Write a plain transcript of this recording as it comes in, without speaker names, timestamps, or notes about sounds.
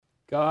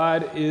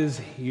God is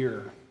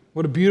here.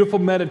 What a beautiful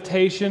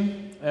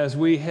meditation as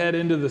we head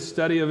into the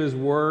study of His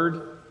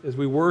Word, as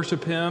we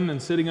worship Him and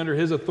sitting under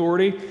His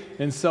authority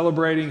and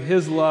celebrating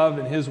His love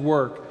and His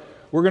work.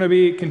 We're going to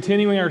be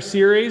continuing our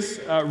series,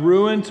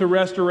 Ruin to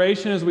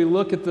Restoration, as we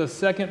look at the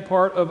second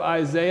part of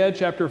Isaiah,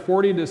 chapter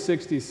 40 to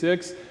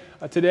 66.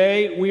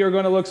 Today, we are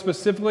going to look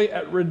specifically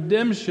at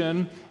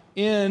redemption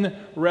in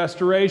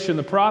restoration.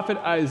 The prophet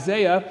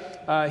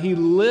Isaiah, he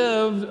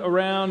lived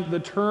around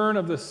the turn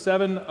of the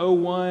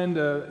 701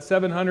 to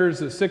 700s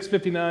to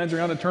 659s,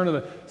 around the turn of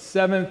the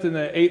 7th and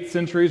the 8th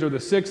centuries, or the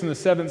 6th and the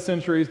 7th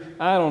centuries.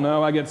 I don't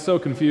know, I get so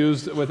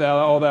confused with how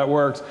all that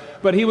works.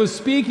 But he was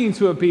speaking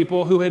to a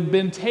people who had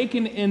been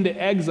taken into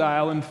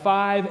exile in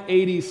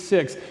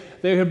 586.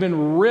 They had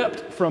been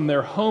ripped from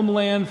their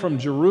homeland, from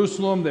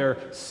Jerusalem. Their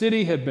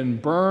city had been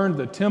burned.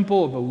 The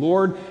temple of the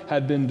Lord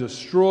had been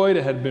destroyed.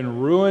 It had been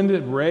ruined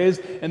and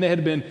razed. And they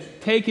had been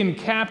taken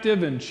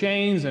captive in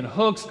chains and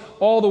hooks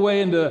all the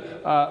way into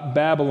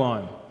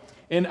Babylon.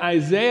 And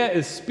Isaiah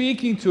is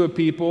speaking to a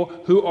people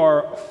who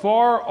are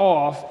far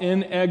off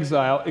in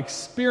exile,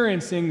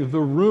 experiencing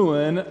the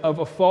ruin of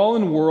a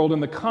fallen world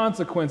and the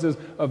consequences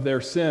of their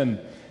sin.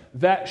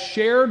 That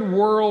shared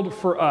world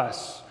for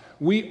us.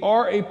 We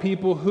are a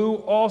people who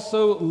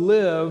also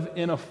live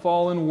in a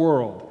fallen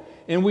world,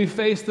 and we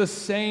face the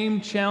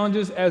same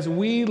challenges as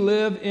we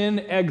live in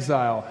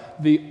exile.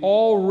 The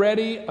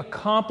already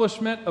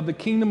accomplishment of the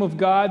kingdom of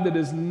God that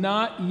is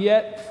not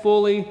yet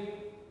fully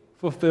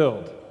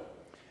fulfilled.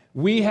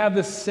 We have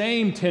the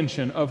same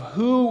tension of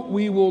who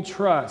we will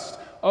trust,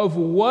 of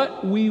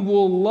what we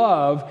will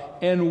love,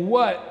 and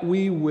what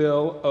we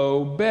will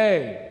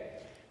obey.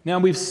 Now,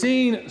 we've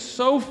seen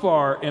so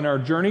far in our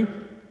journey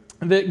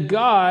that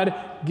God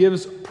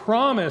gives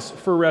promise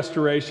for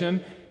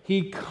restoration.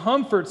 He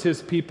comforts His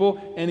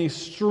people and He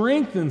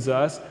strengthens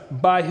us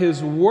by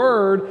His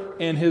word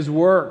and His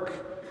work.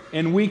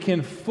 And we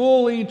can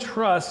fully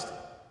trust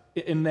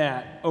in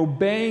that,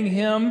 obeying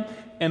Him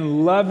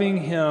and loving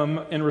Him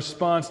in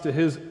response to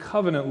His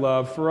covenant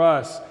love for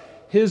us.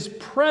 His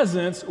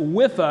presence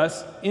with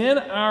us in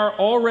our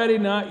already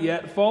not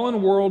yet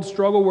fallen world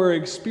struggle where we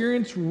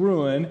experience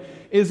ruin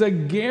is a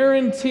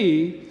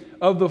guarantee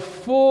of the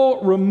full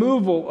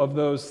removal of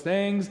those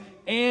things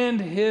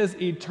and His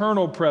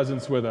eternal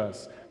presence with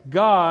us.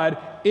 God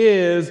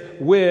is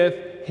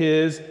with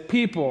His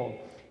people.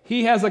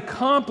 He has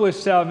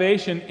accomplished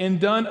salvation and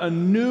done a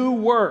new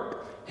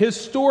work.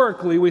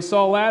 Historically, we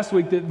saw last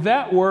week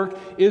that work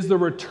is the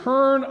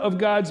return of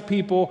God's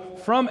people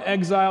from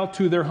exile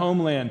to their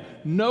homeland.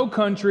 No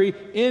country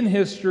in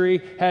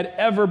history had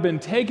ever been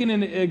taken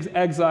into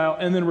exile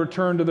and then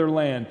returned to their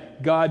land.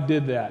 God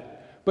did that.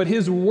 But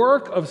His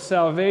work of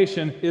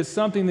salvation is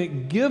something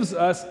that gives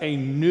us a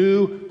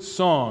new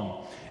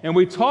song. And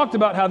we talked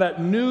about how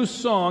that new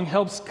song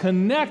helps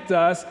connect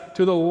us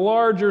to the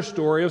larger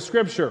story of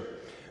Scripture.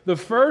 The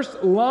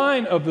first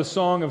line of the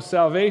song of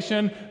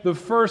salvation, the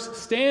first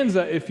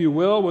stanza, if you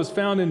will, was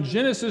found in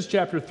Genesis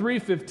chapter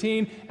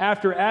 3:15.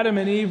 After Adam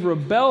and Eve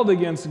rebelled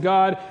against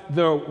God,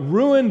 they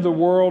ruined the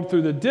world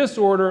through the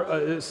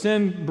disorder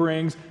sin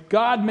brings,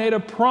 God made a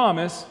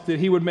promise that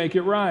He would make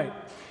it right.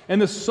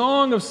 And the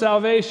song of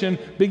salvation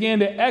began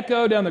to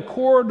echo down the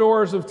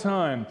corridors of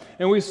time.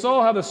 And we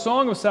saw how the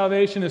song of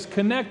salvation is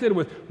connected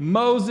with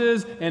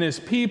Moses and his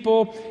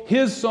people.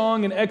 His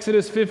song in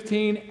Exodus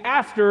 15,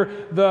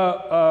 after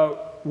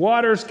the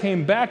waters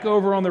came back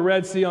over on the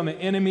Red Sea on the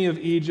enemy of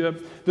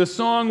Egypt. The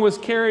song was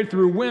carried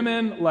through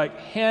women like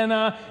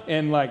Hannah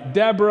and like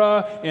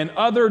Deborah and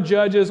other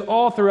judges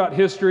all throughout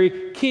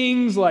history.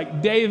 Kings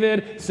like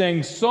David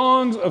sang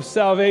songs of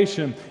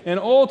salvation. And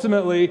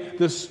ultimately,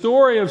 the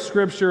story of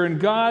Scripture and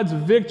God's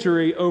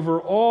victory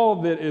over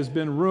all that has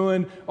been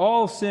ruined,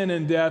 all sin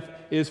and death,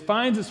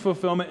 finds its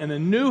fulfillment in the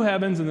new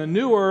heavens and the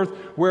new earth,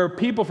 where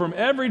people from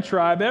every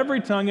tribe, every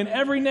tongue, and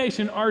every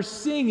nation are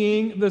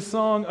singing the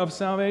song of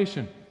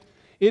salvation.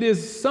 It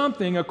is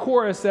something, a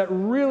chorus, that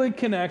really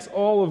connects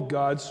all of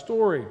God's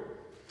story.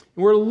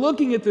 We're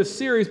looking at this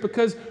series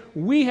because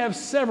we have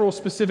several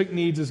specific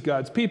needs as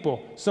God's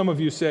people. Some of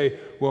you say,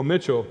 well,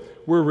 Mitchell,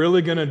 we're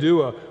really going to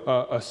do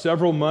a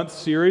several-month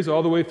series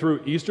all the way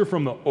through Easter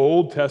from the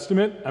Old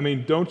Testament? I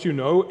mean, don't you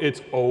know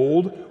it's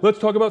old? Let's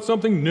talk about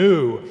something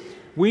new.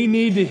 We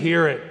need to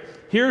hear it.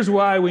 Here's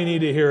why we need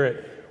to hear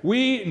it.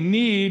 We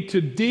need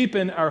to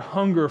deepen our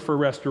hunger for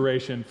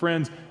restoration.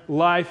 Friends,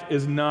 life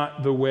is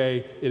not the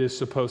way it is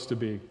supposed to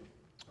be.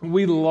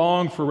 We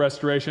long for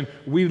restoration.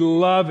 We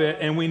love it,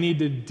 and we need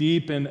to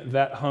deepen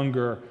that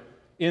hunger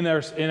in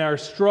our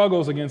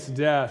struggles against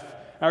death,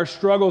 our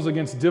struggles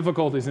against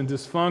difficulties and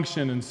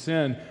dysfunction and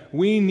sin.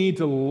 We need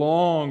to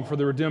long for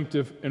the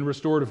redemptive and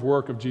restorative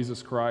work of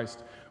Jesus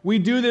Christ. We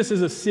do this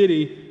as a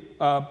city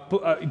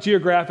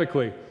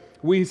geographically.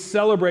 We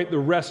celebrate the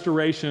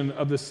restoration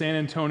of the San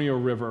Antonio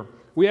River.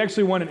 We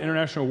actually won an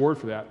international award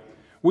for that.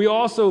 We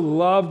also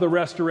love the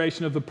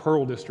restoration of the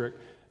Pearl District,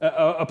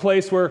 a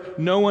place where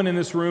no one in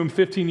this room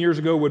 15 years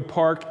ago would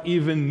park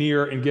even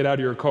near and get out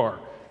of your car.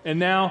 And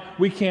now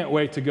we can't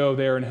wait to go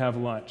there and have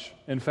lunch.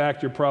 In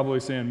fact, you're probably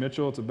saying,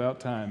 Mitchell, it's about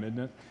time, isn't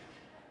it?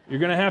 You're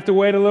going to have to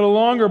wait a little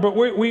longer, but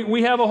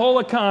we have a whole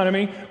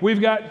economy.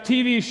 We've got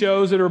TV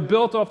shows that are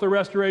built off the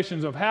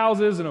restorations of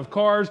houses and of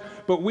cars,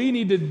 but we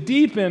need to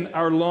deepen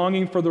our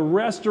longing for the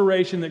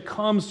restoration that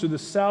comes through the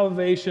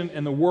salvation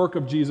and the work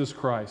of Jesus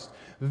Christ.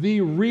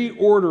 The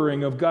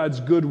reordering of God's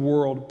good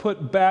world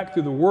put back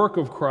through the work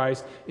of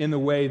Christ in the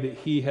way that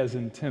He has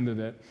intended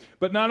it.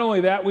 But not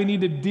only that, we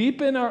need to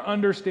deepen our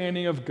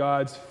understanding of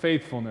God's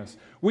faithfulness.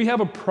 We have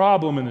a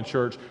problem in the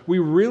church. We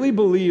really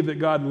believe that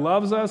God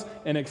loves us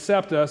and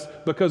accepts us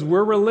because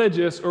we're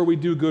religious or we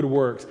do good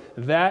works.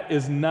 That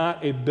is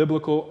not a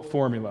biblical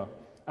formula.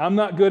 I'm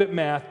not good at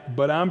math,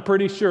 but I'm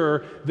pretty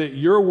sure that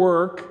your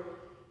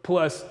work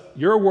plus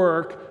your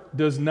work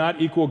does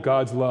not equal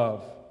God's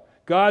love.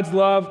 God's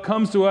love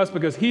comes to us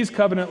because He's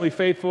covenantly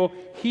faithful.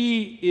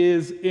 He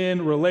is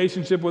in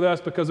relationship with us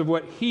because of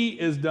what He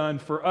has done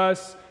for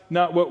us,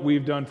 not what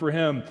we've done for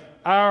Him.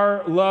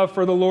 Our love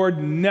for the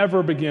Lord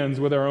never begins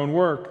with our own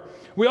work.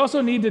 We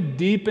also need to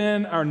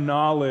deepen our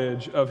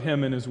knowledge of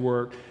Him and His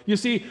work. You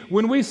see,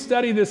 when we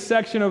study this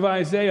section of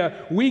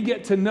Isaiah, we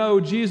get to know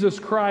Jesus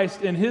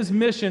Christ and His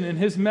mission and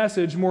His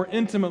message more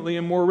intimately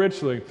and more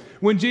richly.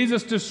 When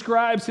Jesus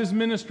describes His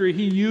ministry,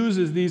 He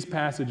uses these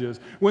passages.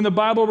 When the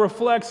Bible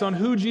reflects on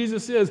who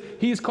Jesus is,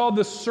 He's called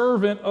the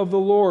servant of the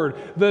Lord.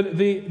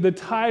 The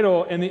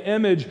title and the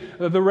image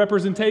of the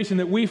representation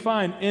that we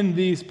find in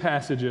these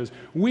passages.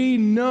 We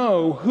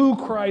know who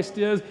Christ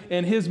is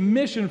and His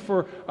mission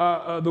for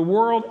the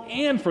world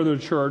and for the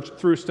church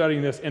through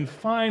studying this. And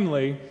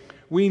finally,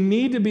 we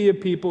need to be a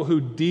people who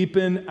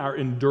deepen our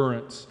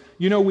endurance.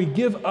 You know, we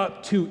give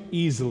up too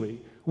easily.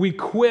 We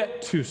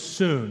quit too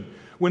soon.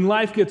 When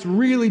life gets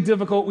really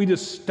difficult, we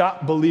just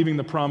stop believing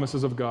the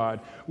promises of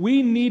God.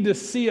 We need to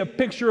see a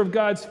picture of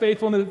God's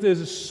faithfulness that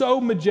is so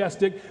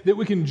majestic that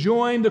we can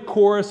join the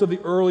chorus of the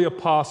early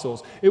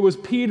apostles. It was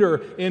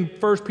Peter in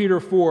 1 Peter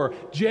 4,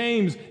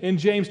 James in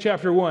James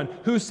chapter 1,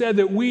 who said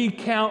that we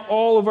count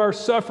all of our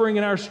suffering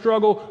and our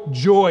struggle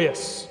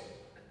joyous.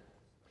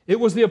 It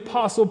was the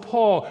Apostle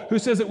Paul who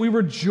says that we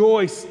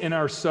rejoice in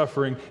our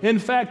suffering. In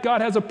fact,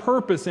 God has a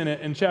purpose in it.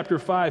 In chapter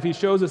 5, He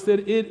shows us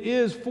that it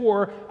is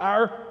for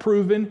our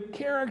proven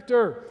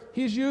character.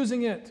 He's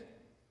using it.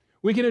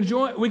 We can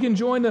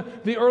join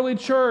the early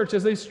church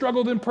as they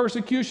struggled in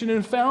persecution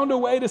and found a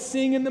way to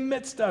sing in the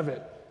midst of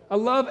it. I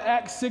love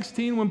Acts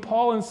 16 when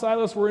Paul and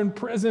Silas were in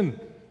prison.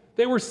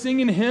 They were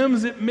singing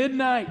hymns at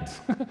midnight,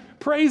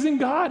 praising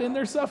God in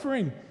their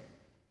suffering.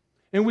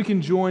 And we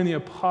can join the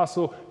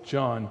Apostle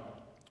John,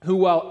 who,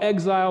 while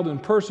exiled in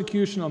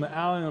persecution on the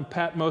island of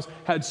Patmos,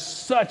 had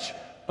such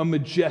a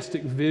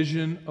majestic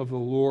vision of the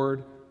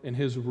Lord and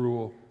His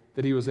rule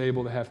that he was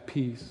able to have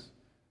peace.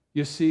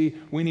 You see,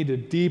 we need to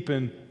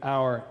deepen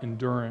our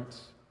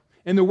endurance.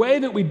 And the way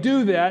that we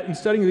do that in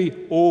studying the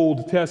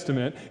Old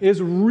Testament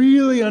is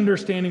really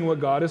understanding what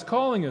God is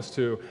calling us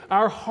to.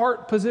 Our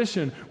heart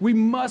position. We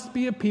must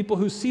be a people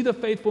who see the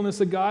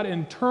faithfulness of God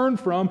and turn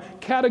from,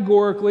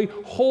 categorically,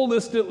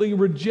 holistically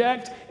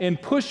reject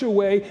and push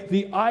away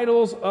the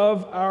idols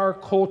of our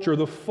culture,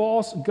 the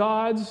false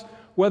gods,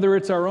 whether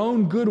it's our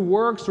own good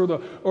works or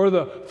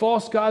the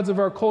false gods of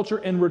our culture,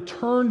 and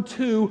return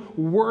to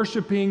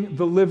worshiping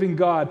the living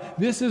God.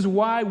 This is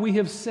why we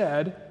have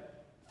said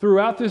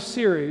throughout this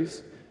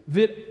series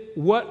that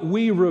what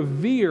we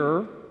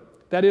revere,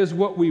 that is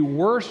what we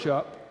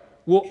worship,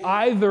 will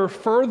either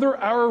further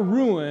our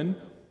ruin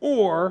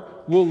or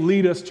will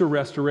lead us to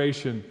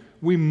restoration.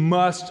 We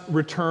must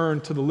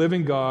return to the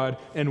living God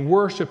and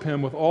worship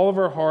Him with all of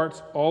our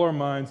hearts, all our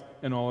minds,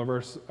 and all of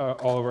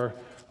our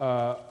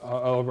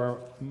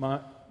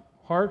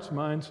hearts,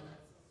 minds,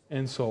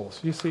 and souls.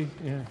 You see,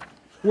 yeah.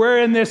 We're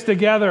in this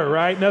together,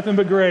 right? Nothing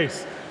but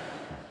grace.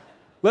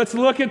 Let's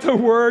look at the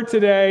word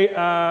today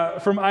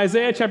from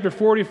Isaiah chapter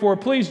 44.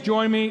 Please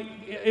join me.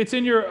 It's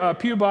in your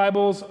pew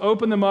Bibles.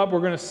 Open them up. We're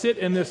going to sit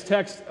in this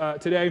text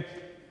today.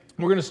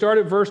 We're going to start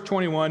at verse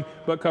 21,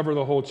 but cover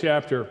the whole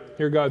chapter.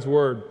 Hear God's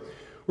word.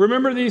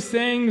 Remember these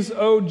things,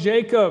 O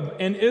Jacob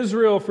and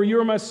Israel, for you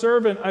are my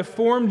servant. I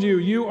formed you.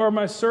 You are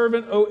my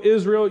servant, O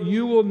Israel.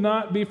 You will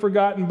not be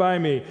forgotten by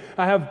me.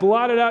 I have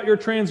blotted out your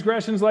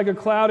transgressions like a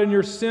cloud and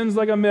your sins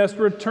like a mist.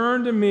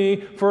 Return to me,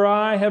 for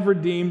I have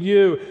redeemed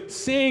you.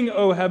 Sing,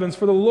 O heavens,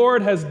 for the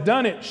Lord has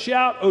done it.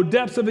 Shout, O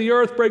depths of the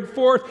earth, break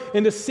forth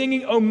into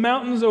singing, O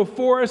mountains, O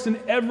forests, and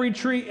every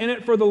tree in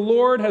it. For the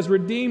Lord has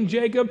redeemed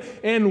Jacob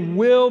and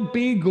will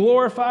be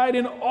glorified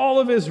in all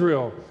of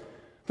Israel.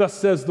 Thus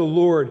says the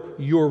Lord,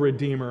 your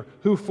Redeemer,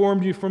 who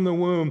formed you from the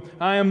womb.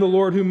 I am the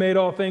Lord who made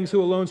all things,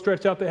 who alone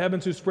stretched out the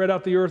heavens, who spread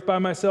out the earth by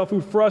myself, who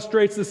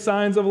frustrates the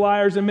signs of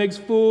liars and makes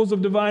fools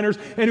of diviners,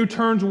 and who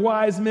turns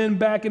wise men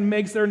back and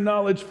makes their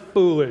knowledge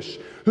foolish.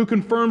 who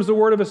confirms the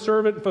word of his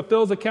servant and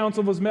fulfills the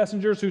counsel of his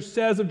messengers, who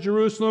says of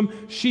Jerusalem,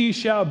 she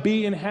shall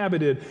be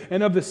inhabited,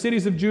 and of the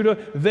cities of Judah,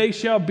 they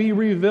shall be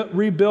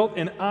rebuilt,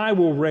 and I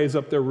will raise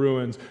up their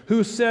ruins,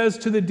 who says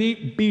to the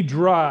deep, be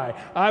dry,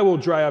 I will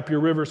dry up your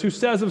rivers, who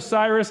says of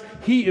Cyrus,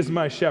 he is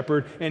my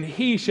shepherd, and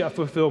he shall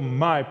fulfill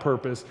my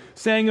purpose,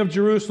 saying of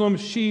Jerusalem,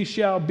 she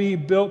shall be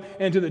built,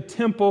 and to the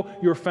temple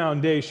your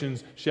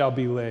foundations shall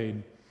be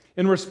laid.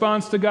 In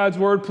response to God's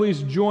word,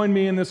 please join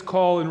me in this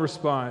call and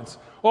response.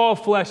 All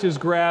flesh is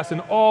grass,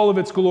 and all of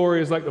its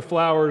glory is like the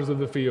flowers of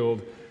the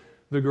field.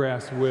 The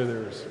grass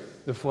withers,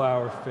 the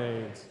flower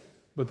fades,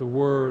 but the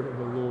word of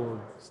the Lord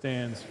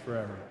stands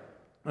forever.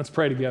 Let's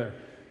pray together.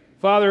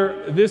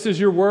 Father, this is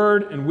your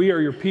word, and we are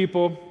your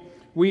people.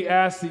 We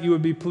ask that you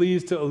would be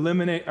pleased to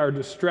eliminate our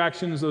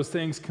distractions, those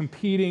things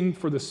competing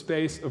for the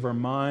space of our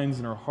minds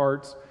and our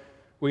hearts.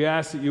 We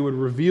ask that you would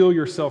reveal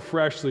yourself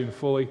freshly and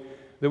fully,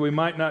 that we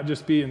might not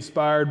just be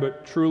inspired,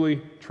 but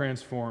truly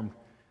transformed.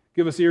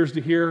 Give us ears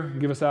to hear,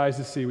 and give us eyes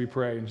to see, we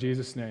pray. In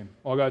Jesus' name.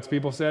 All God's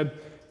people said,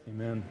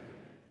 amen.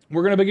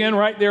 We're going to begin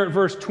right there at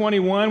verse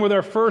 21 with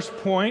our first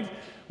point.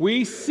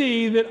 We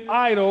see that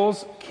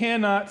idols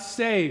cannot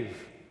save.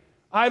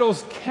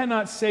 Idols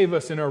cannot save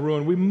us in our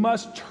ruin. We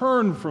must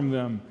turn from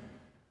them.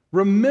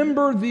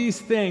 Remember these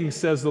things,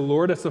 says the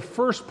Lord. That's the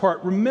first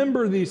part.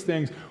 Remember these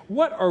things.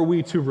 What are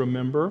we to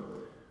remember?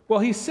 Well,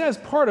 he says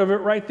part of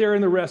it right there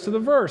in the rest of the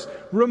verse.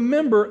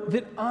 Remember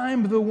that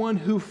I'm the one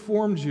who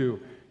formed you.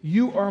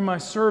 You are my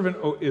servant,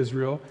 O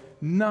Israel,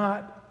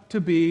 not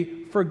to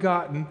be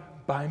forgotten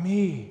by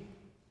me.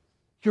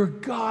 Your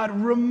God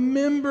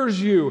remembers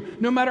you.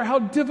 No matter how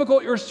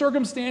difficult your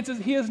circumstances,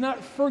 he has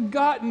not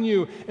forgotten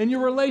you. And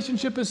your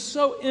relationship is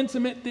so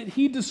intimate that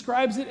he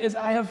describes it as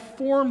I have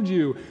formed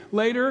you.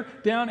 Later,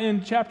 down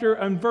in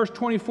verse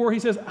 24, he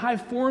says, I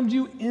formed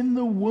you in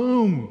the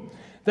womb.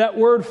 That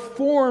word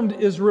formed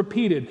is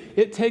repeated.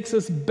 It takes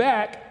us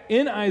back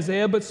in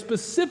Isaiah, but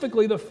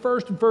specifically the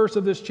first verse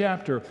of this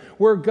chapter,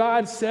 where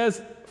God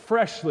says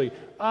freshly,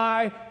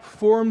 I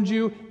formed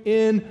you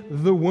in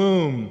the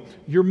womb.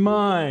 You're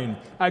mine.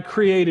 I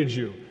created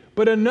you.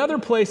 But another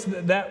place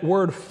that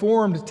word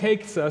formed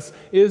takes us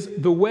is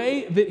the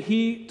way that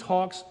he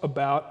talks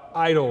about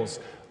idols.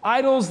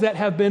 Idols that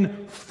have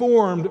been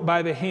formed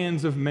by the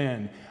hands of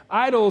men.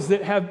 Idols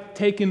that have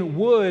taken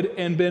wood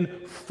and been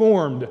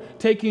formed,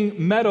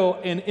 taking metal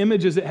and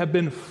images that have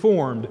been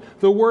formed.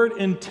 The word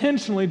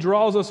intentionally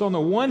draws us on the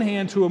one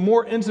hand to a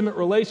more intimate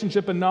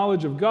relationship and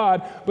knowledge of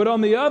God, but on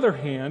the other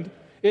hand,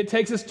 it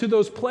takes us to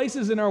those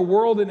places in our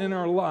world and in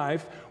our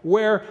life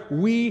where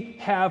we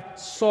have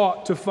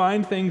sought to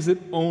find things that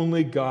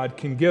only God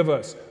can give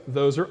us.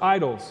 Those are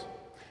idols.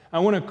 I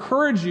want to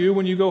encourage you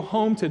when you go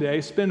home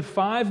today, spend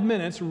 5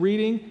 minutes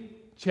reading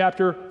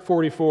chapter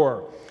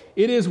 44.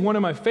 It is one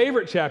of my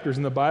favorite chapters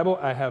in the Bible.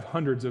 I have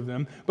hundreds of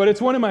them, but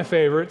it's one of my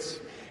favorites.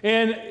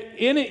 And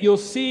in it, you'll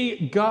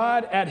see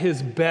God at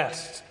his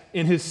best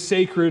in his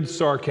sacred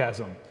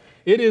sarcasm.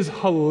 It is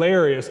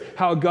hilarious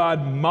how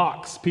God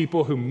mocks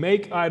people who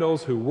make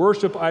idols, who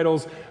worship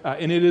idols,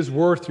 and it is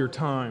worth your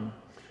time.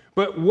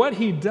 But what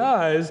he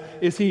does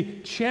is he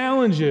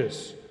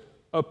challenges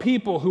a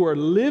people who are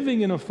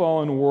living in a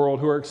fallen world,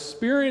 who are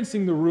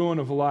experiencing the ruin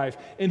of life,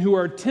 and who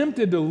are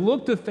tempted to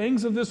look to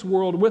things of this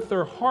world with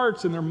their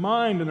hearts and their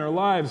mind and their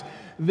lives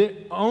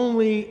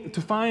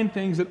to find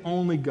things that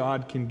only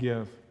God can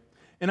give.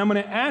 And I'm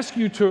going to ask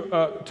you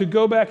to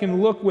go back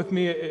and look with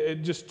me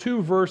at just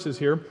 2 verses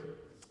here.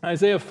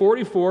 Isaiah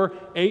 44,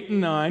 8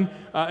 and 9.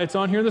 It's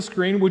on here on the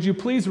screen. Would you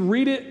please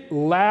read it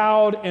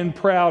loud and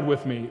proud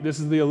with me? This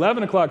is the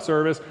 11 o'clock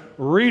service.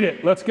 Read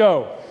it. Let's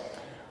go.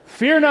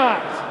 Fear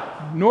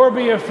not, nor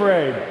be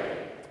afraid.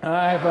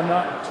 I have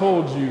not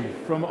told you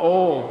from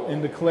old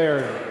and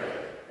declared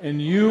it,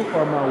 and you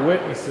are my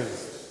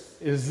witnesses.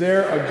 Is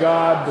there a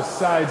God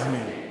besides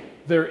me?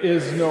 There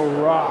is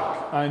no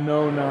rock, I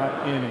know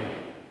not any.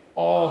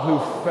 All who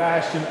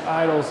fashion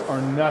idols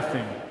are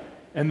nothing,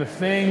 and the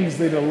things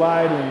they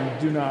delight in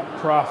do not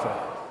profit.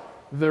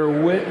 Their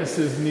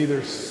witnesses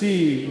neither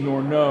see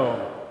nor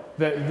know,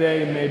 that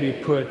they may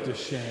be put to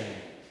shame.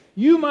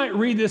 You might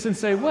read this and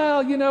say,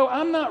 well,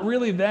 I'm not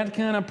really that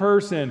kind of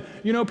person.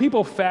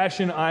 People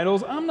fashion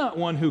idols. I'm not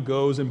one who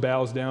goes and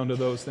bows down to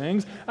those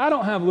things. I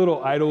don't have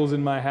little idols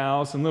in my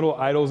house and little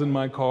idols in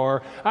my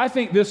car. I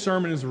think this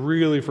sermon is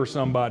really for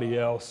somebody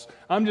else.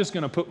 I'm just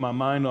going to put my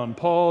mind on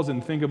pause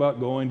and think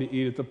about going to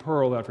eat at the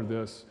Pearl after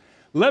this.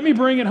 Let me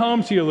bring it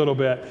home to you a little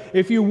bit.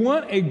 If you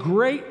want a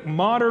great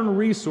modern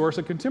resource,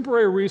 a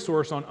contemporary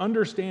resource on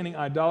understanding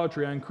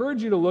idolatry, I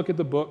encourage you to look at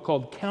the book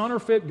called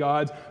Counterfeit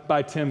Gods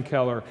by Tim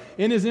Keller.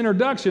 In his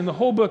introduction, the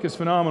whole book is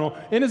phenomenal.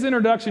 In his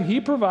introduction,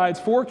 he provides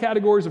 4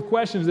 categories of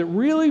questions that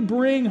really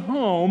bring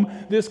home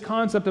this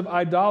concept of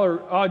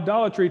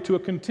idolatry to a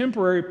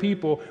contemporary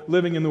people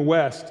living in the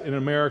West, in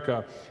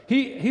America.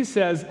 He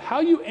says, how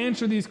you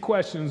answer these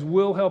questions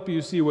will help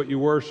you see what you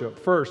worship.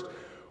 First,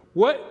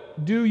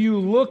 what do you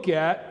look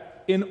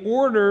at in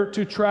order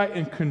to try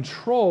and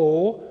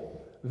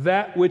control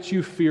that which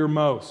you fear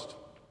most?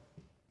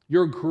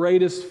 Your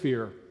greatest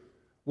fear.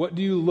 What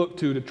do you look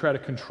to try to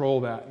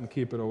control that and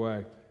keep it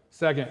away?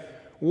 Second,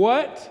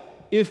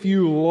 what if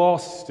you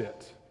lost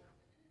it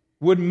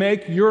would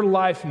make your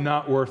life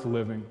not worth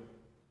living?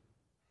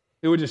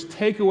 It would just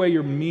take away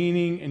your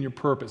meaning and your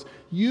purpose.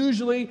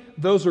 Usually,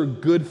 those are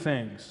good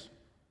things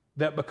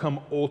that become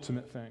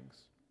ultimate things.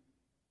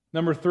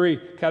 Number 3,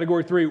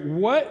 category 3,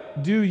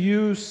 what do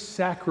you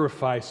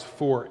sacrifice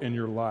for in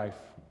your life?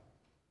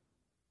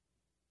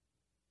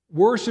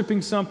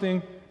 Worshiping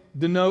something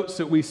denotes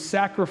that we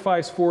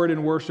sacrifice for it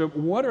in worship.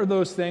 What are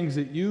those things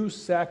that you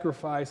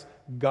sacrifice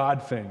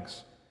God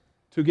things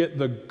to get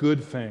the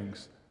good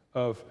things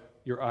of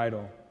your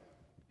idol?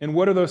 And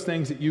what are those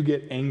things that you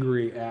get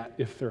angry at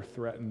if they're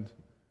threatened?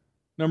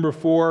 Number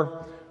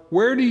 4,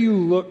 where do you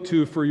look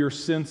to for your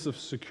sense of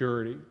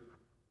security?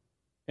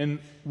 And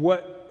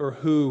what or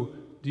who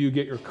do you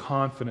get your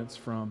confidence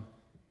from?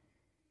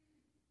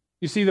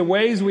 You see, the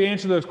ways we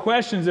answer those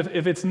questions,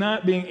 if it's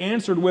not being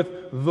answered with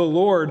the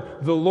Lord,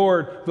 the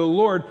Lord, the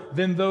Lord,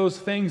 then those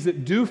things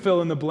that do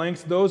fill in the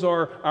blanks, those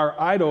are our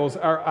idols,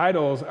 our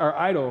idols, our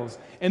idols.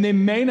 And they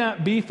may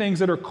not be things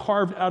that are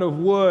carved out of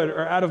wood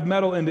or out of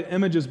metal into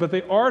images, but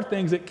they are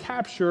things that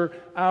capture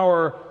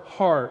our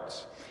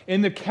hearts.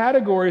 And the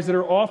categories that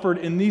are offered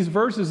in these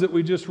verses that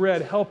we just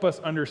read help us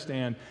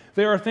understand.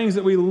 There are things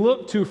that we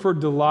look to for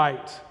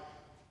delight,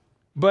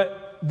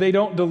 but they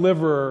don't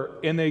deliver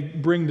and they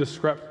bring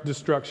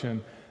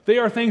destruction. They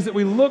are things that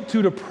we look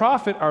to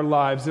profit our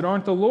lives that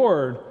aren't the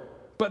Lord,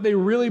 but they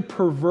really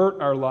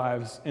pervert our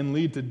lives and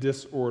lead to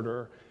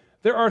disorder.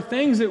 There are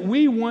things that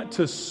we want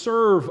to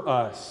serve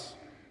us,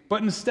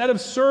 but instead of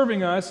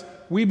serving us,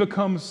 we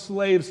become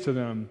slaves to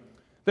them.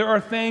 There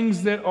are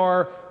things that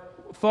are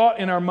thought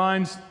in our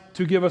minds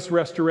to give us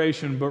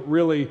restoration, but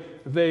really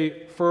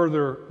they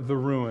further the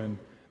ruin.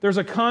 There's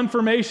a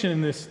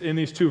confirmation in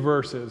these two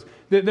verses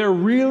that there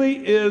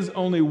really is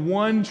only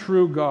one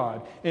true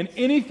God. And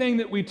anything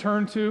that we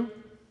turn to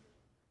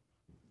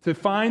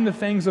find the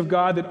things of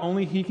God that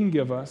only He can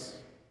give us,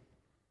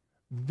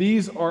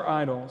 these are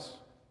idols.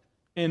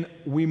 And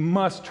we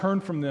must turn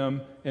from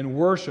them and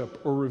worship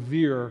or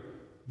revere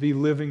the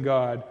living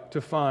God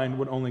to find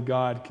what only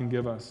God can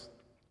give us.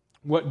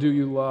 What do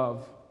you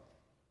love?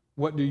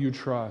 What do you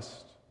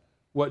trust?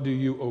 What do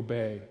you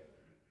obey?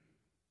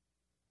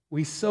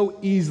 We so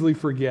easily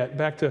forget,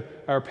 back to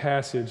our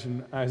passage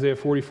in Isaiah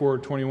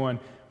 44:21,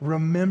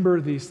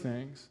 remember these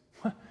things.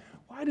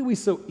 Why do we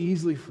so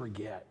easily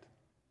forget?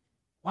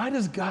 Why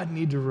does God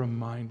need to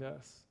remind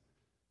us?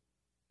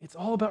 It's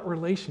all about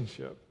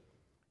relationship.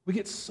 We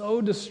get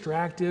so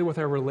distracted with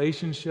our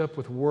relationship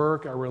with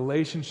work, our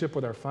relationship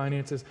with our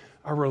finances,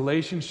 our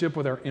relationship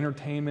with our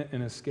entertainment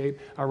and escape,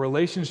 our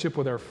relationship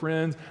with our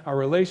friends, our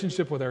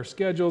relationship with our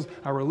schedules,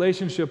 our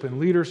relationship in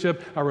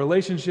leadership, our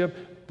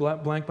relationship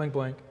blank, blank,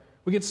 blank.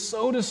 We get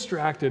so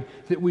distracted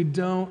that we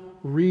don't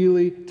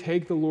really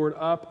take the Lord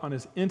up on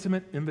His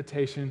intimate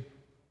invitation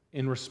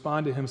and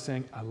respond to Him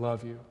saying, I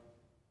love you.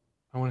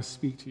 I want to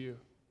speak to you.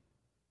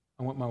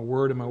 I want my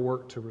word and my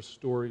work to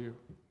restore you.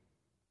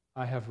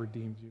 I have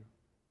redeemed you.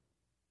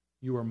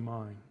 You are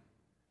mine.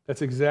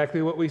 That's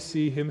exactly what we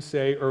see Him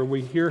say, or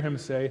we hear Him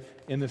say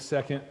in the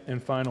second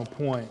and final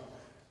point.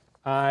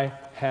 I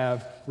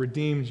have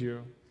redeemed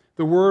you.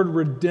 The word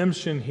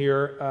redemption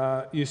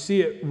here, you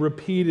see it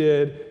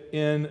repeated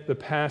in the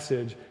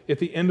passage. At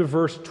the end of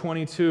verse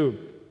 22,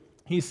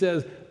 He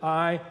says,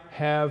 I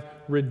have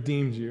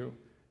redeemed you.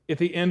 At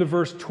the end of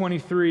verse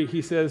 23,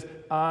 He says,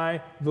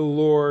 I, the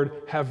Lord,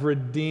 have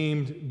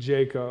redeemed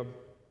Jacob.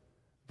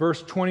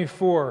 Verse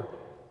 24,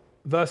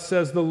 thus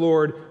says the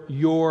Lord,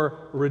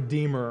 your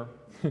Redeemer.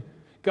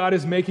 God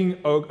is making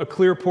a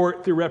clear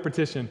point through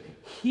repetition.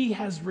 He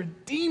has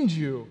redeemed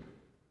you.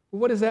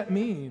 What does that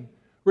mean?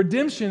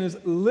 Redemption is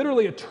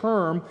literally a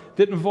term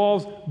that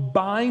involves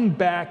buying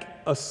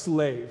back a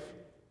slave.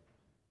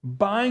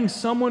 Buying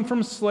someone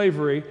from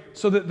slavery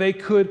so that they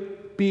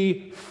could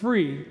be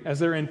free as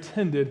they're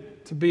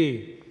intended to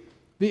be.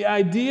 The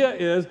idea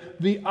is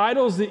the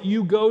idols that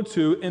you go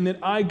to and that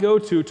I go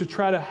to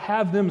try to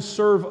have them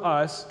serve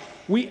us,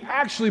 we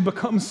actually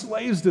become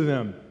slaves to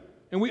them,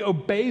 and we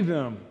obey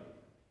them,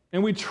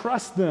 and we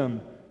trust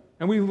them,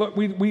 and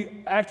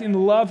we act in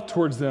love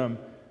towards them.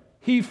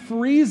 He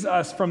frees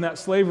us from that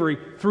slavery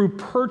through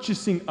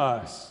purchasing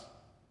us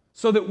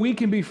so that we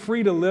can be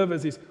free to live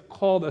as He's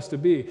called us to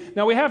be.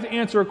 Now, we have to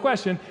answer a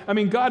question. I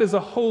mean, God is a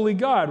holy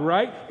God,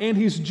 right? And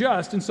He's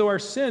just, and so our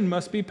sin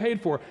must be paid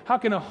for. How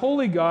can a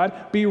holy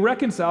God be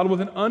reconciled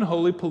with an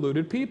unholy,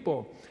 polluted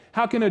people?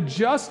 How can a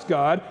just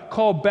God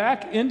call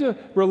back into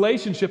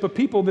relationship a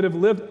people that have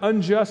lived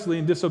unjustly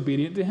and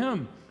disobedient to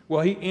Him?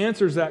 Well, He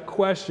answers that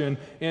question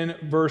in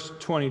verse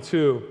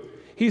 22.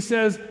 He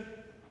says,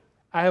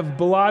 I have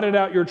blotted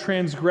out your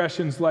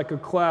transgressions like a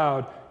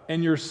cloud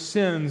and your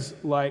sins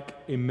like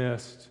a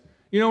mist.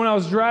 You know, when I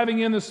was driving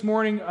in this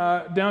morning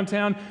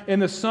downtown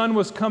and the sun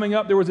was coming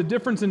up, there was a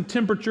difference in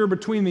temperature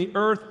between the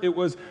earth. It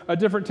was a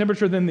different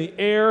temperature than the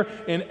air.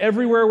 And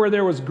everywhere where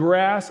there was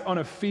grass on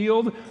a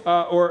field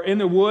or in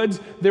the woods,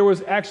 there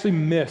was actually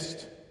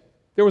mist.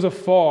 There was a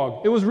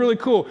fog. It was really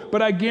cool.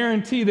 But I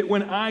guarantee that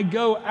when I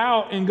go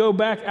out and go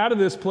back out of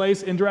this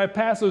place and drive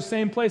past those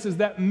same places,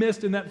 that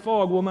mist and that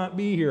fog will not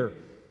be here.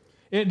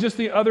 And just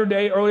the other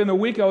day, early in the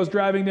week, I was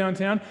driving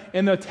downtown,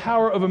 and the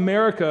Tower of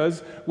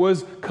Americas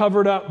was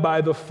covered up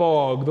by the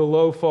fog, the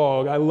low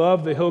fog. I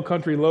love the hill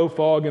country low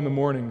fog in the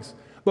mornings.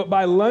 But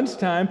by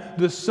lunchtime,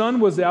 the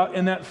sun was out,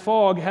 and that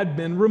fog had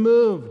been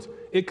removed.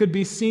 It could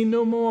be seen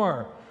no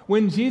more.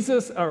 When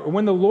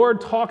the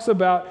Lord talks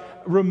about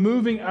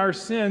removing our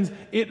sins,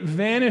 it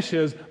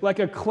vanishes like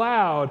a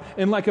cloud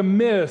and like a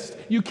mist.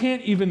 You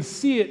can't even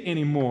see it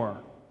anymore.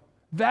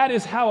 That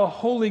is how a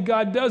holy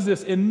God does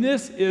this, and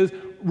this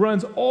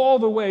runs all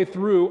the way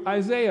through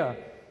Isaiah.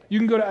 You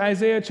can go to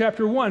Isaiah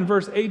chapter 1,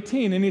 verse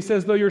 18, and he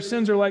says, though your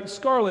sins are like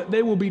scarlet,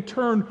 they will be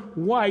turned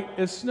white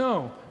as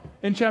snow.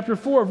 In chapter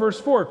 4, verse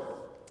 4,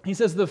 he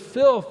says, the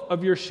filth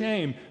of your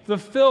shame, the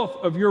filth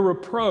of your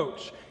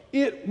reproach,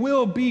 it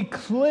will be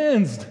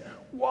cleansed,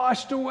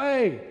 washed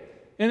away.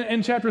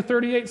 In chapter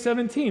 38,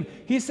 17,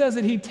 he says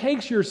that he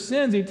takes our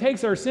sins,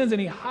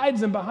 and he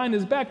hides them behind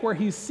his back where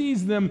he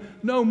sees them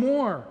no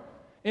more.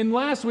 And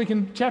last week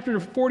in chapter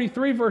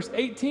 43, verse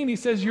 18, he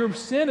says, your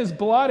sin is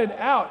blotted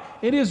out.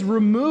 It is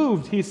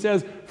removed, he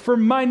says, for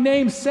my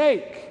name's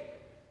sake.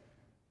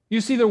 You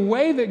see, the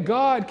way that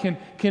God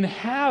can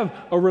have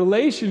a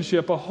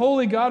relationship, a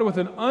holy God with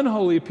an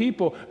unholy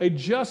people, a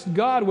just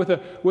God with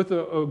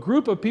a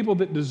group of people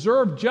that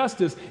deserve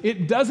justice,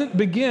 it doesn't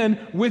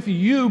begin with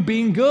you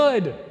being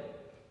good.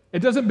 It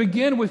doesn't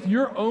begin with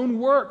your own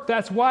work.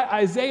 That's why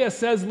Isaiah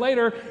says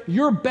later,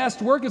 your best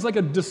work is like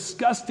a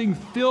disgusting,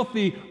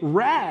 filthy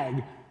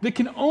rag that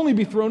can only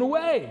be thrown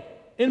away.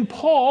 And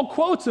Paul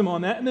quotes him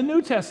on that in the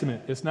New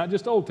Testament. It's not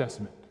just Old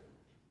Testament.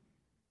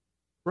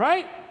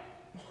 Right?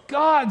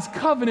 God's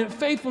covenant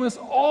faithfulness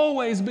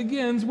always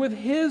begins with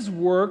his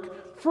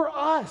work for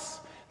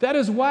us. That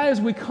is why as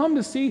we come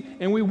to see,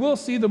 and we will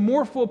see the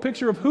more full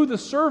picture of who the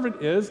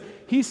servant is,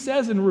 he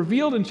says and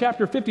revealed in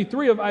chapter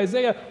 53 of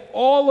Isaiah,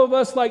 all of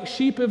us like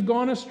sheep have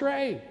gone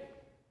astray.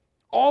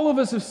 All of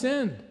us have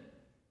sinned.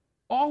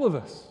 All of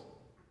us.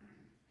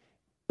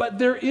 But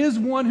there is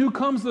one who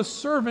comes, the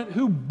servant,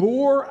 who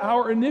bore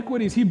our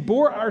iniquities. He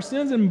bore our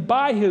sins, and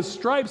by his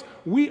stripes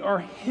we are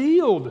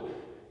healed.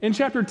 In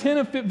chapter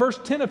 10 verse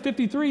 10 of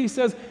 53, he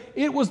says,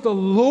 it was the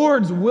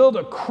Lord's will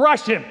to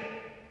crush him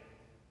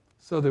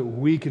so that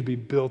we could be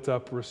built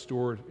up,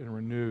 restored, and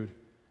renewed.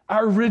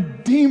 Our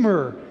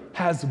Redeemer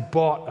has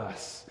bought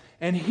us.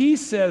 And he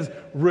says,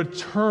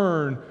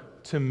 return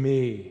to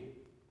me.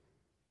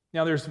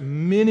 Now, there's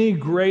many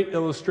great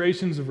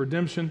illustrations of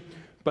redemption,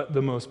 but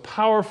the most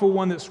powerful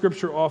one that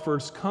Scripture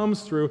offers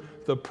comes through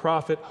the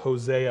prophet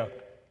Hosea.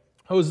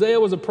 Hosea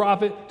was a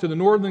prophet to the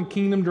northern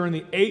kingdom during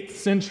the 8th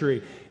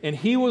century, and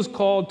he was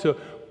called to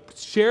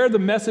share the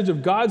message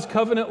of God's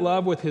covenant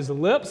love with his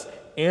lips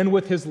and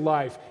with his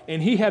life.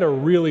 And he had a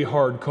really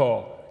hard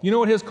call. You know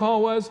what his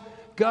call was?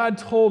 God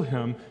told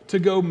him to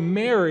go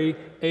marry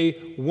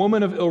a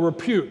woman of ill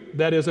repute,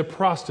 that is, a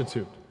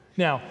prostitute.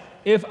 Now,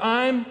 if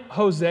I'm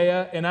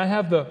Hosea and I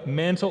have the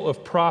mantle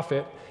of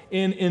prophet,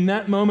 in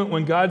that moment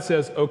when God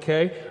says,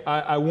 okay,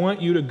 I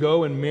want you to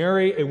go and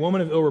marry a woman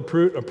of ill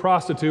repute, a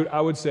prostitute, I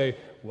would say,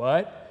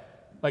 what?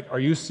 Like, are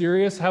you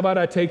serious? How about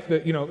I take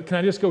can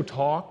I just go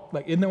talk?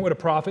 Like, isn't that what a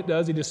prophet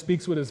does? He just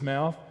speaks with his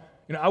mouth.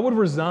 I would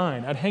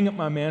resign. I'd hang up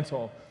my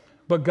mantle.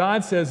 But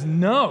God says,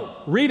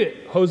 no. Read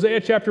it. Hosea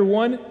chapter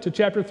 1 to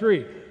chapter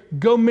 3.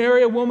 Go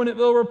marry a woman of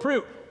ill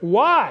repute.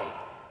 Why?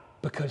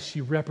 Because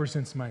she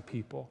represents my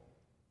people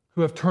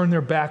who have turned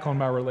their back on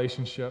my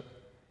relationship.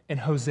 And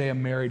Hosea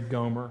married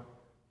Gomer.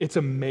 It's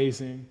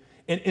amazing.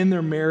 And in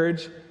their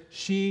marriage,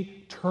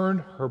 she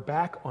turned her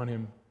back on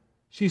him.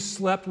 She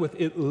slept with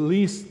at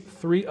least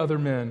 3 other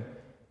men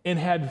and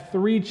had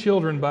 3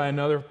 children by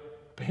another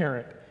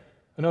parent,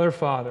 another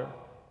father.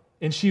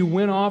 And she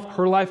went off.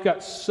 Her life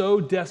got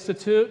so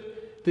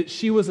destitute that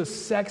she was a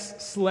sex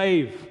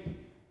slave.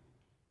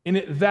 And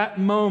at that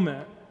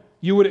moment,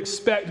 you would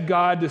expect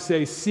God to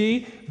say,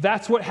 see,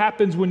 that's what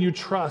happens when you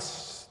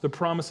trust the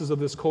promises of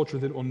this culture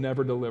that will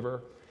never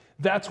deliver.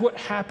 That's what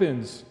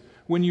happens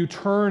when you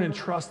turn and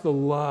trust the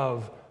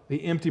love,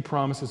 the empty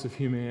promises of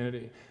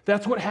humanity.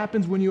 That's what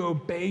happens when you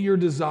obey your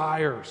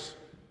desires.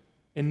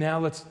 And now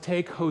let's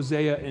take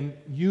Hosea and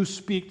you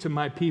speak to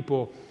my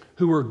people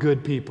who are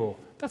good people.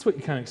 That's what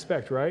you kind of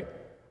expect, right?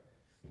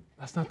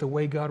 That's not the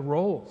way God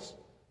rolls.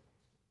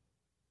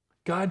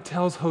 God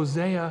tells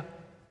Hosea,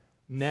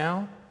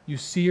 now you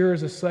see her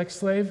as a sex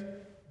slave,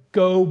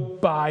 go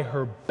buy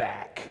her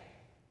back.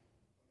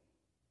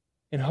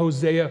 And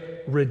Hosea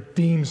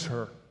redeems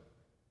her.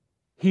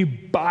 He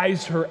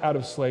buys her out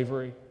of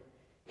slavery.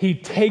 He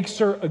takes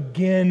her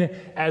again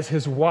as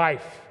his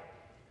wife.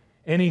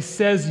 And he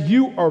says,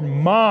 you are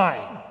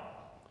mine.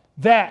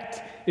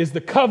 That is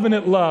the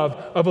covenant love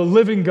of a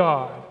living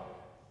God.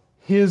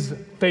 His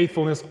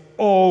faithfulness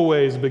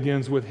always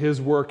begins with his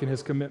work and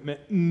his commitment,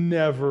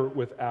 never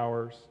with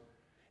ours.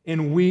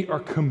 And we are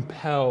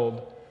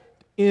compelled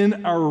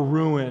in our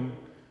ruin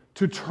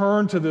to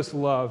turn to this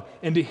love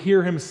and to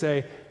hear him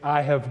say,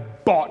 I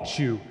have bought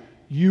you.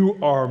 You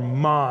are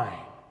mine.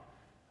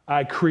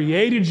 I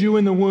created you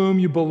in the womb.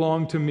 You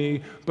belong to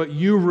me, but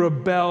you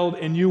rebelled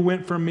and you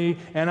went from me,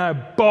 and I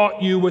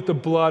bought you with the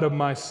blood of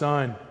my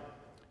son.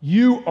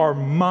 You are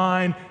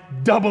mine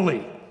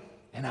doubly,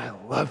 and I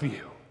love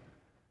you.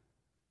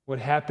 What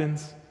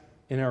happens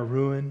in our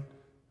ruin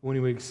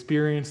when we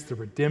experience the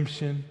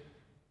redemption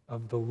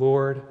of the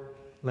Lord?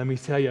 Let me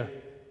tell you,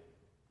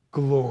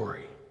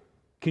 glory.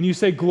 Can you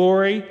say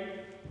glory?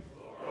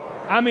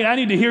 I mean, I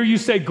need to hear you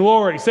say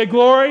glory. Say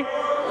glory.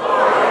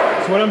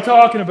 That's what I'm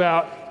talking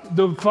about.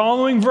 The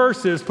following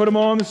verses, put them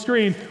all on the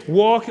screen,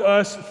 walk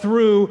us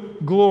through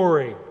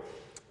glory.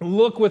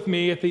 Look with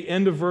me at the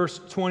end of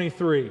verse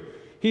 23.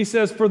 He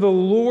says, for the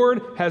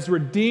Lord has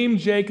redeemed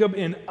Jacob,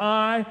 and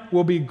I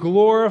will be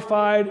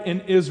glorified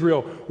in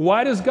Israel.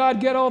 Why does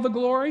God get all the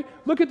glory?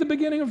 Look at the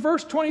beginning of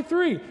verse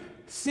 23.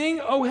 Sing,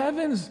 O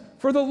heavens,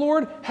 for the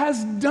Lord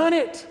has done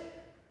it.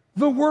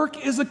 The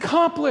work is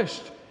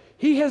accomplished.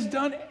 He has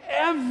done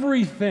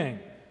everything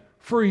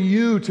for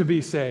you to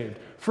be saved,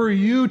 for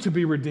you to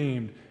be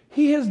redeemed.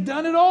 He has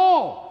done it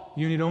all.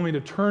 You need only to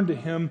turn to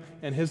him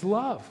and his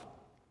love.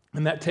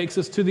 And that takes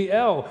us to the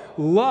L.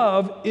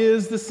 Love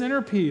is the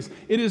centerpiece.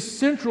 It is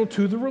central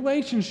to the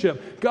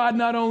relationship. God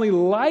not only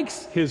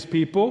likes his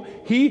people,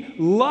 he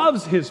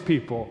loves his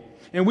people.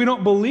 And we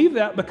don't believe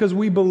that because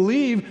we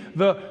believe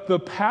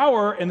the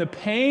power and the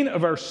pain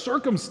of our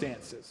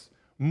circumstances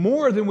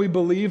more than we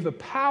believe the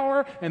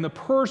power and the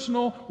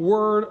personal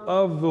word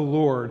of the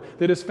Lord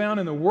that is found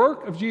in the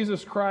work of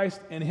Jesus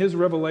Christ and his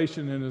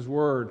revelation in his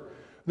word.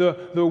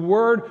 The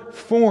word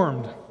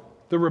formed,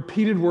 the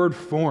repeated word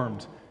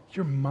formed.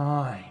 You're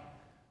mine.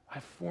 I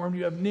formed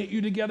you. I've knit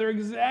you together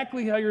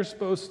exactly how you're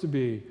supposed to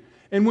be.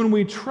 And when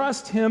we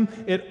trust him,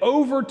 it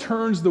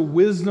overturns the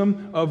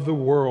wisdom of the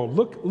world.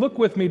 Look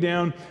with me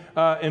down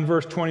in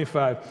verse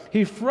 25.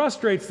 He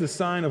frustrates the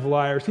sign of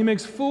liars. He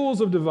makes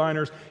fools of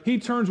diviners. He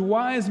turns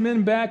wise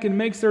men back and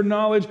makes their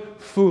knowledge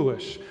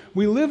foolish.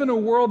 We live in a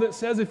world that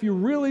says if you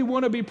really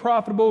want to be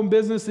profitable in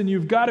business, then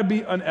you've got to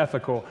be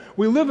unethical.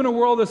 We live in a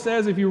world that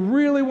says if you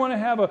really want to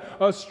have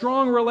a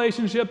strong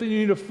relationship, then you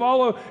need to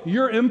follow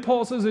your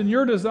impulses and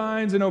your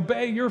designs and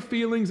obey your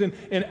feelings and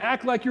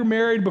act like you're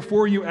married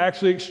before you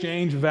actually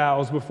exchange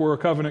vows before a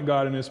covenant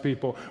God and his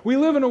people. We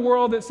live in a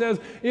world that says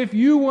if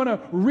you want to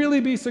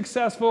really be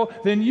successful,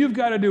 then you've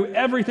got to do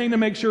everything to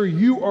make sure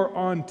you are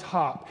on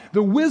top.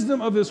 The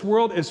wisdom of this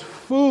world is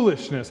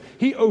foolishness.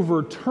 He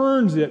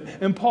overturns it,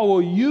 and Paul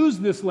will use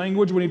this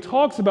language when he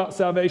talks about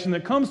salvation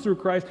that comes through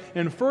Christ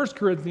in 1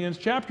 Corinthians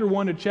chapter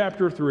 1 to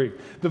chapter 3.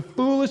 The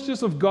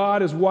foolishness of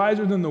God is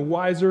wiser than the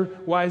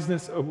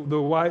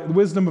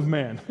wisdom of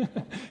man.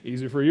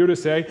 Easy for you to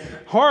say,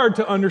 hard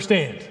to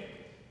understand.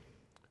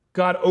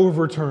 God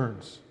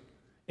overturns.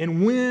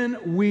 And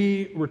when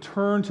we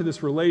return to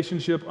this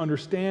relationship,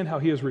 understand how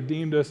he has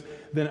redeemed us,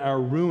 then our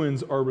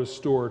ruins are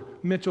restored.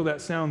 Mitchell,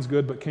 that sounds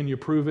good, but can you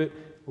prove it?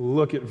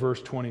 Look at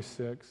verse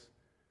 26.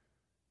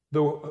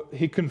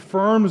 He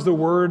confirms the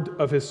word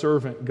of his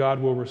servant,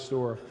 God will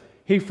restore.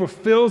 He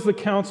fulfills the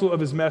counsel of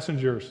his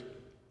messengers.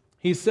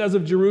 He says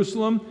of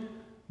Jerusalem,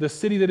 the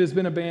city that has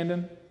been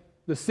abandoned,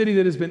 the city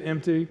that has been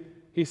empty,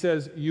 he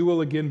says, you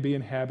will again be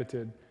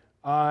inhabited.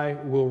 I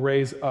will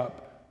raise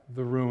up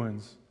the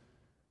ruins.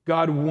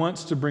 God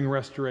wants to bring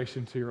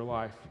restoration to your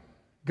life.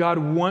 God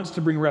wants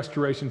to bring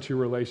restoration to your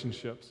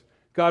relationships.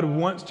 God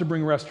wants to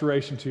bring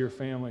restoration to your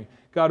family.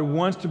 God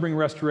wants to bring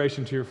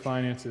restoration to your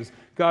finances.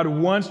 God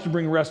wants to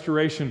bring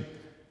restoration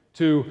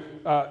to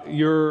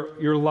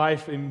your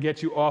life and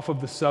get you off of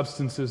the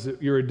substances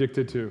that you're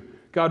addicted to.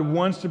 God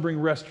wants to bring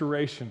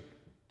restoration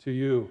to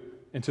you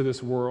and to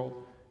this world.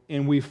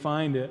 And we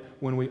find it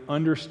when we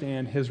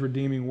understand his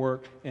redeeming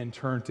work and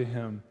turn to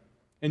him.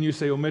 And you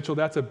say, well, Mitchell,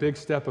 that's a big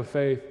step of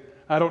faith.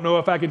 I don't know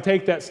if I can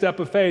take that step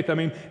of faith. I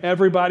mean,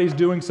 everybody's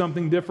doing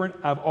something different.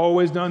 I've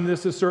always done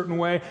this a certain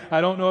way.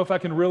 I don't know if I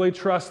can really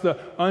trust the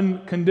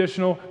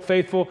unconditional,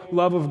 faithful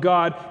love of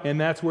God.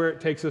 And that's where it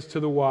takes us to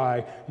the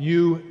why.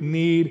 You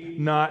need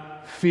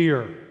not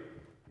fear.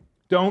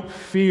 Don't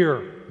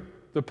fear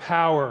the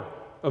power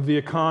of the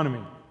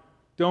economy.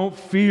 Don't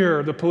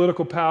fear the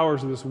political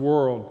powers of this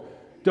world.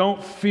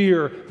 Don't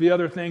fear the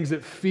other things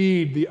that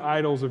feed the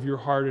idols of your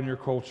heart and your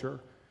culture.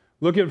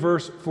 Look at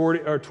verse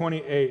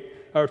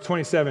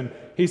 27.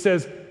 He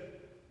says,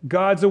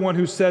 God's the one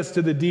who says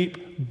to the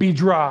deep, be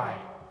dry.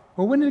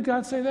 Well, when did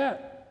God say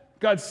that?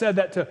 God said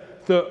that to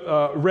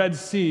the Red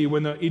Sea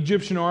when the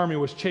Egyptian army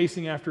was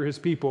chasing after his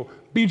people.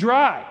 Be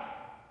dry.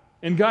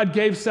 And God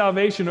gave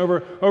salvation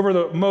over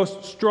the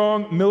most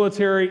strong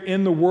military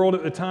in the world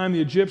at the time. The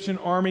Egyptian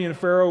army and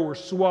Pharaoh were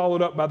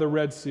swallowed up by the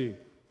Red Sea.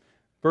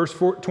 Verse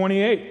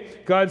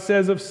 28, God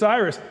says of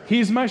Cyrus,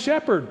 he's my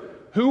shepherd.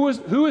 Who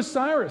is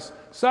Cyrus?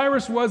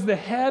 Cyrus was the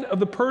head of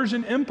the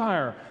Persian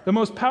Empire, the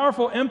most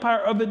powerful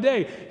empire of the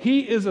day. He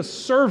is a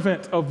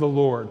servant of the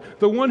Lord.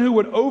 The one who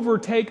would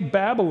overtake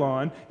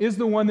Babylon is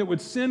the one that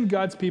would send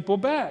God's people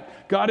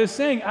back. God is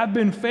saying, I've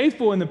been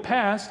faithful in the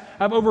past.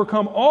 I've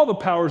overcome all the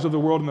powers of the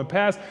world in the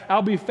past.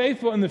 I'll be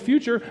faithful in the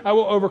future. I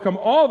will overcome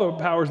all the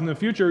powers in the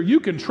future. You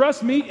can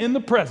trust me in the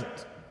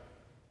present.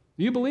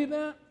 Do you believe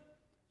that?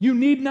 You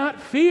need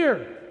not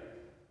fear.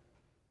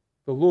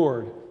 The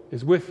Lord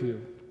is with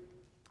you.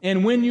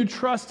 And when you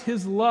trust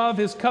His love,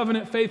 His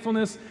covenant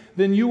faithfulness,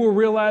 then you will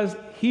realize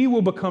He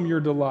will become your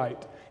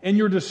delight, and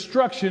your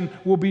destruction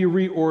will be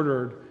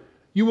reordered.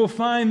 You will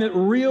find that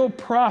real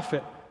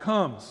profit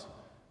comes,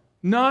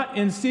 not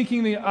in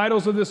seeking the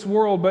idols of this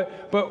world,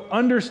 but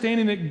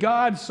understanding that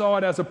God saw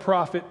it as a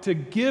profit to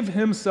give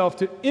Himself,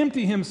 to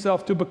empty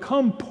Himself, to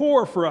become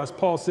poor for us,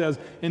 Paul says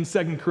in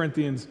 2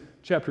 Corinthians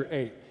chapter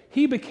 8.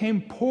 He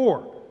became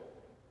poor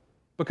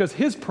because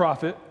His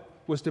profit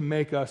was to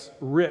make us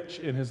rich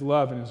in His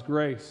love and His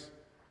grace.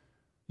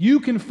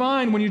 You can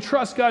find, when you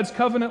trust God's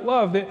covenant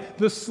love, that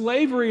the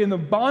slavery and the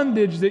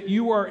bondage that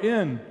you are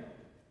in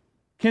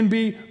can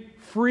be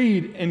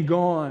freed and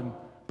gone,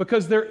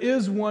 because there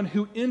is one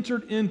who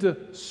entered into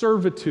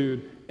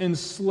servitude and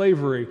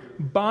slavery,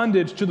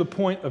 bondage to the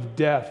point of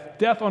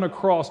death on a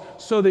cross,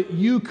 so that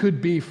you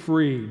could be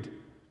freed.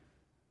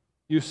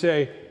 You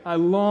say, I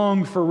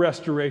long for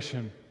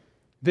restoration.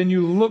 Then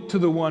you look to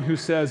the one who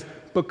says,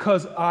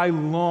 because I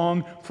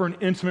long for an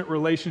intimate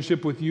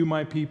relationship with you,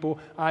 my people,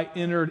 I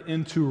entered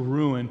into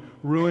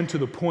ruin to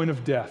the point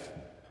of death,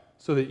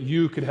 so that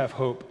you could have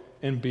hope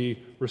and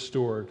be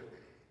restored.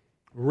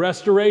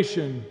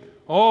 Restoration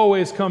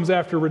always comes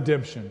after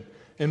redemption,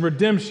 and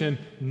redemption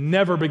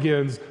never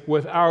begins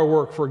with our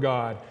work for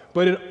God,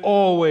 but it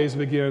always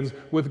begins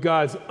with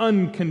God's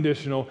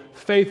unconditional,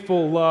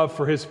 faithful love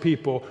for His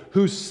people,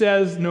 who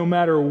says, no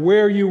matter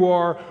where you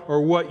are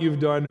or what you've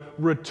done,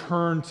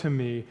 return to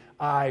me.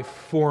 I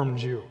formed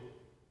you,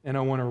 and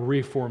I want to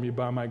reform you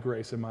by my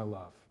grace and my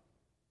love.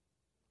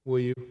 Will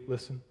you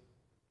listen?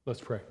 Let's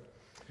pray.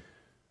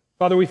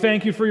 Father, we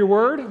thank you for your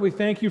word. We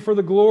thank you for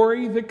the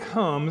glory that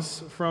comes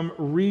from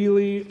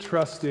really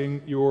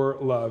trusting your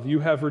love.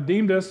 You have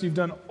redeemed us. You've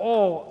done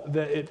all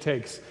that it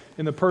takes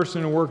in the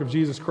person and work of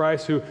Jesus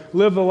Christ, who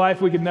lived the life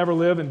we could never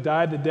live and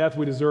died the death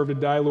we deserve to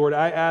die. Lord,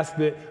 I ask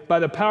that by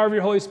the power of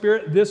your Holy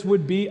Spirit, this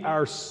would be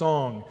our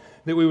song,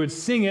 that we would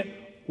sing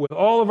it with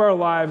all of our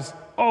lives,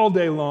 all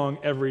day long,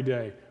 every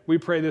day. We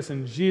pray this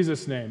in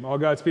Jesus' name. All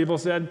God's people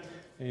said,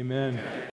 amen.